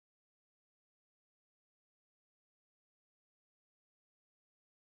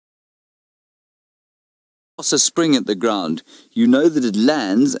a spring at the ground, you know that it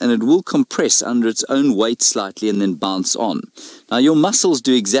lands and it will compress under its own weight slightly and then bounce on. Now your muscles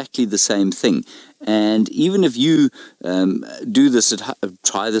do exactly the same thing, and even if you do this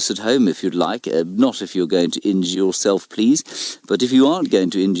try this at home if you'd like, not if you're going to injure yourself, please, but if you aren't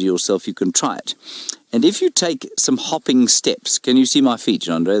going to injure yourself, you can try it. And if you take some hopping steps, can you see my feet,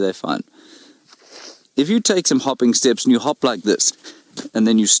 Andre? They're fine. If you take some hopping steps and you hop like this, and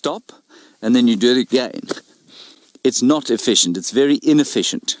then you stop, and then you do it again, it's not efficient. It's very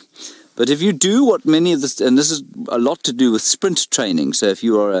inefficient. But if you do what many of the, and this is a lot to do with sprint training, so if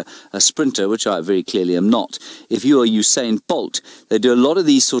you are a sprinter, which I very clearly am not, if you are Usain Bolt, they do a lot of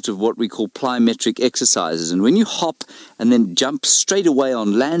these sort of what we call plyometric exercises. And when you hop and then jump straight away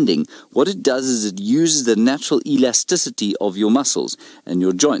on landing, what it does is it uses the natural elasticity of your muscles and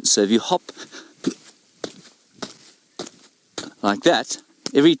your joints. So if you hop like that,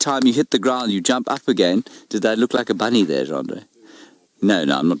 every time you hit the ground, you jump up again. Did that look like a bunny there, Andre? No,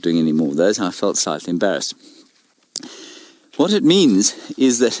 I'm not doing any more of those. I felt slightly embarrassed. What it means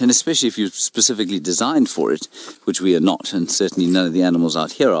is that, and especially if you're specifically designed for it, which we are not, and certainly none of the animals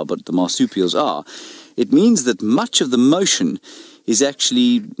out here are, but the marsupials are, it means that much of the motion is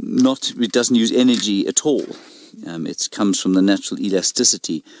actually not, it doesn't use energy at all. It comes from the natural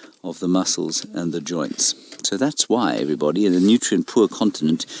elasticity of the muscles and the joints. So that's why, everybody, in a nutrient-poor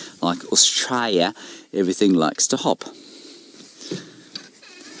continent like Australia, everything likes to hop.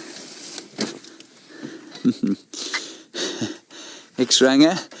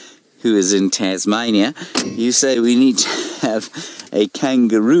 X-Ranger, who is in Tasmania, you say we need to have a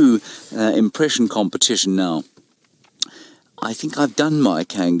kangaroo impression competition now. I think I've done my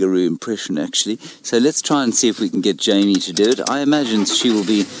kangaroo impression, actually, so let's try and see if we can get Jamie to do it. I imagine she will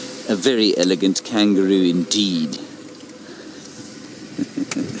be a very elegant kangaroo indeed.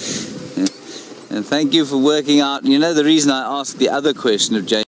 And thank you for working out. You know, the reason I asked the other question of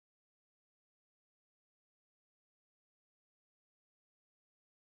Jamie